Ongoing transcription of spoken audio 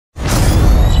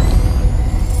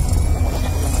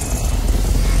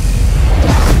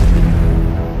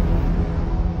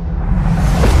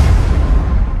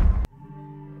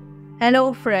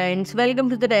Hello friends, welcome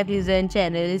to the NIJISANJI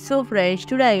channel. So friends,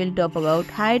 today I will talk about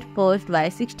HYTE first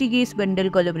Y60 case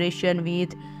bundle collaboration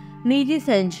with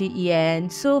NIJISANJI En.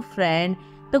 So friend,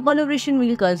 the collaboration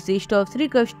will consist of 3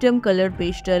 custom colored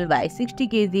pastel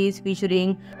Y60 cases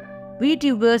featuring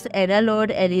VTubers Enna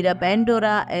Alouette, Elira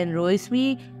Pendora and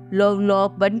Rosemi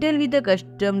Lovelock bundled with a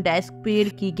custom desk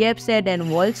pad, keycap set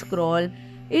and wall scroll.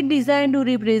 It's designed to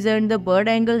represent the bird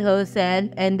angle herself,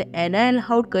 and the Enna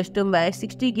Alouette custom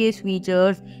Y60 case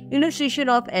features illustration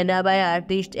of Enna by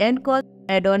artist and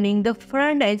adorning the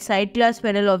front and side glass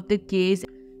panel of the case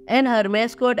and her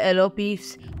mascot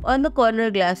Aloupeeps. On the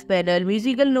corner glass panel,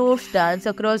 musical notes dance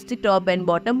across the top and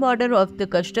bottom border of the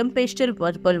custom pastel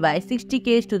purple Y60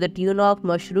 case to the tune of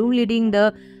Mushroom, leading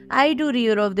the eye to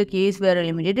rear of the case where a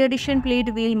limited edition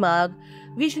plate will mark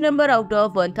which number out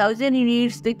of 1000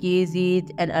 units the case is,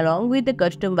 and along with the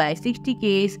custom Y60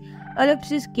 case,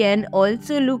 Aloupeeps can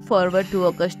also look forward to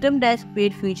a custom desk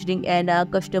pad featuring Enna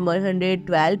custom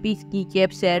 112-piece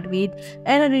keycap set with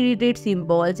Enna-related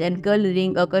symbols and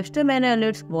coloring, a custom Enna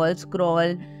Alouette wall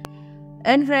scroll.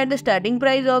 And friend, the starting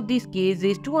price of this case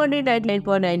is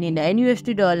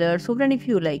 $299.99. So friend, if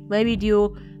you like my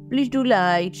video, please do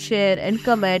like, share and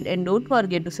comment, and don't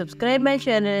forget to subscribe my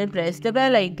channel and press the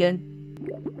bell icon.